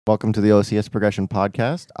Welcome to the OCS Progression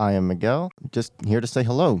Podcast. I am Miguel, just here to say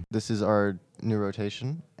hello. This is our new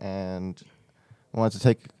rotation, and I wanted to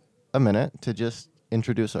take a minute to just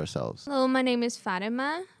introduce ourselves. Hello, my name is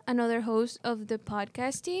Fatima, another host of the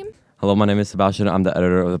podcast team. Hello, my name is Sebastian. I'm the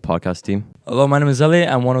editor of the podcast team. Hello, my name is Ellie.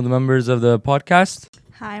 I'm one of the members of the podcast.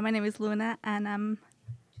 Hi, my name is Luna, and I'm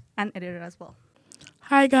an editor as well.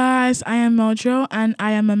 Hi guys, I am Mojo and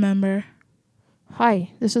I am a member. Hi,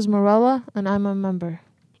 this is Morella and I'm a member.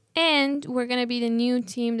 And we're going to be the new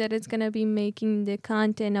team that is going to be making the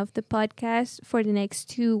content of the podcast for the next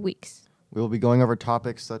 2 weeks. We will be going over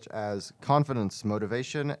topics such as confidence,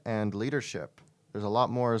 motivation, and leadership. There's a lot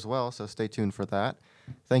more as well, so stay tuned for that.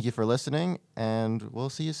 Thank you for listening, and we'll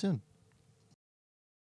see you soon.